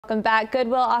Welcome back.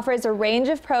 Goodwill offers a range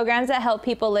of programs that help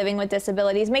people living with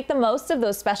disabilities make the most of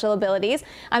those special abilities.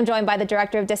 I'm joined by the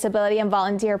Director of Disability and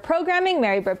Volunteer Programming,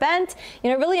 Mary Brabant.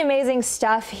 Really amazing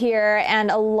stuff here, and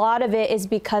a lot of it is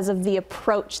because of the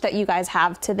approach that you guys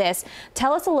have to this.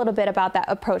 Tell us a little bit about that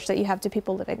approach that you have to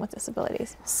people living with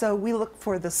disabilities. So we look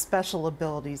for the special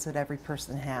abilities that every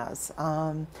person has.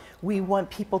 We want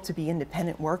people to be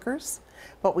independent workers,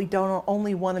 but we don't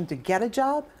only want them to get a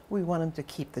job, we want them to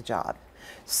keep the job.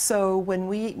 So when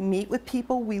we meet with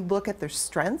people, we look at their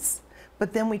strengths,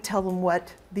 but then we tell them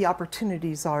what the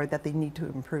opportunities are that they need to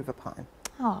improve upon.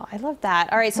 Oh, I love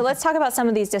that. All right, so let's talk about some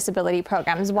of these disability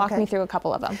programs. Walk me through a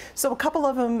couple of them. So a couple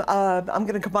of them, I'm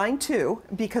going to combine two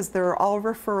because they're all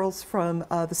referrals from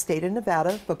the state of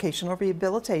Nevada, vocational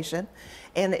rehabilitation,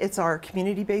 and it's our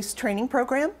community-based training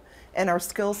program and our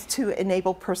skills to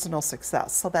enable personal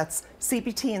success. So that's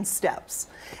CPT and STEPS.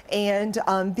 And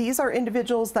these are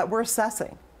individuals that we're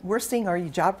assessing. We're seeing, are you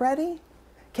job ready?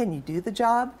 Can you do the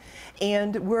job?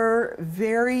 And we're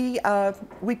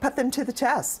we put them to the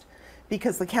test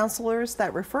because the counselors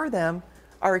that refer them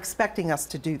are expecting us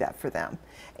to do that for them.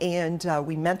 And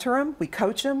we mentor them, we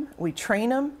coach them, we train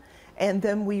them, and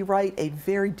then we write a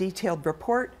very detailed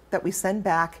report that we send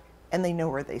back, and they know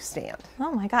where they stand.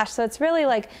 Oh my gosh, so it's really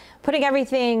like putting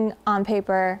everything on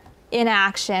paper in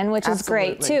action, which is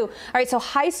great too. All right, so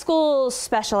high school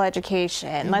special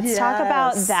education. Let's talk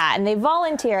about that. And they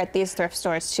volunteer at these thrift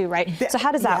stores too, right? So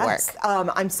how does that work?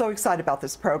 I'm so excited about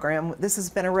this program. This has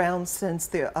been around since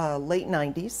the late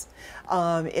 90s.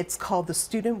 It's called the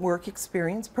Student Work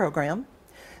Experience Program.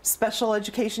 Special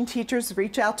education teachers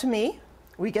reach out to me.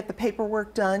 We get the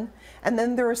paperwork done, and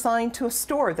then they're assigned to a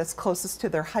store that's closest to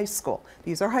their high school.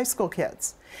 These are high school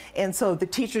kids. And so the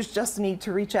teachers just need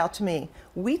to reach out to me.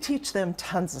 We teach them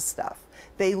tons of stuff.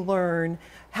 They learn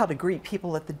how to greet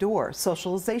people at the door.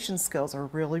 Socialization skills are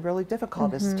really, really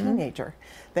difficult as a teenager.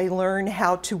 They learn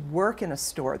how to work in a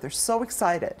store. They're so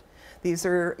excited. These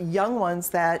are young ones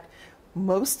that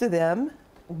most of them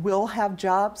will have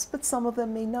jobs, but some of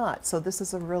them may not. So this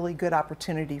is a really good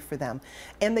opportunity for them.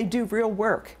 And they do real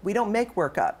work. We don't make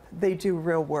work up. They do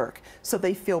real work. So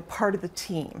they feel part of the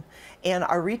team. And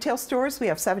our retail stores, we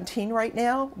have 17 right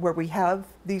now where we have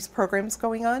these programs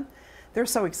going on. They're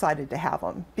so excited to have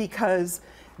them because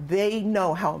they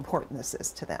know how important this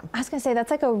is to them. I was going to say,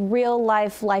 that's like a real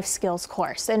life skills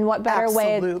course, and what better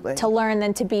way to learn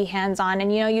than to be hands-on.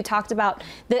 And you talked about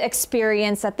the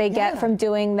experience that they get from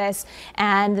doing this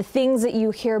and the things that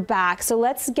you hear back. So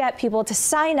let's get people to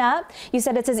sign up. You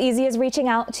said it's as easy as reaching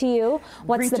out to you.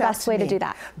 What's the best way to do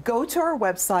that? Go to our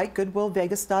website,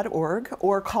 goodwillvegas.org,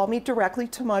 or call me directly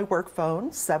to my work phone,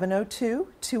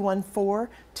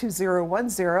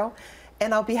 702-214-2010.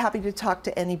 And I'll be happy to talk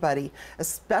to anybody,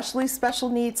 especially special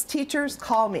needs teachers.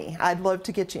 Call me. I'd love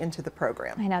to get you into the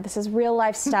program. I know, this is real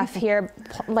life stuff here,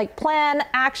 like plan,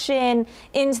 action,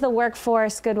 into the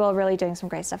workforce. Goodwill really doing some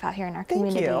great stuff out here in our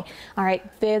community. Thank you. All right,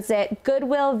 visit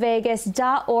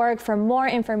goodwillvegas.org for more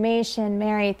information.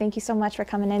 Mary, thank you so much for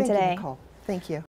coming in today. Thank you, Nicole. Thank you.